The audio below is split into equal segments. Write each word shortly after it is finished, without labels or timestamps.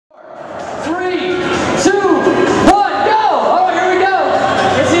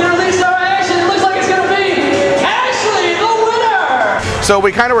So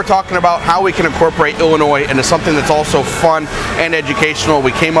we kind of were talking about how we can incorporate Illinois into something that's also fun and educational.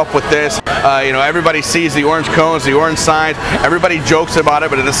 We came up with this. You know, everybody sees the orange cones, the orange signs. Everybody jokes about it,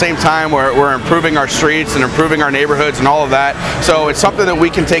 but at the same time, we're improving our streets and improving our neighborhoods and all of that. So it's something that we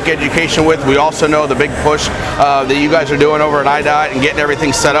can take education with. We also know the big push that you guys are doing over at IDOT and getting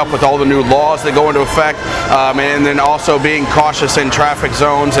everything set up with all the new laws that go into effect, and then also being cautious in traffic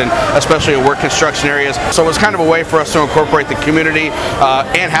zones and especially in work construction areas. So it's kind of a way for us to incorporate the community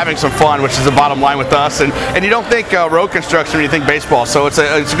and having some fun, which is the bottom line with us. And you don't think road construction when you think baseball, so it's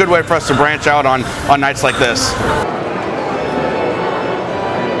a good way for us to branch out on nights like this.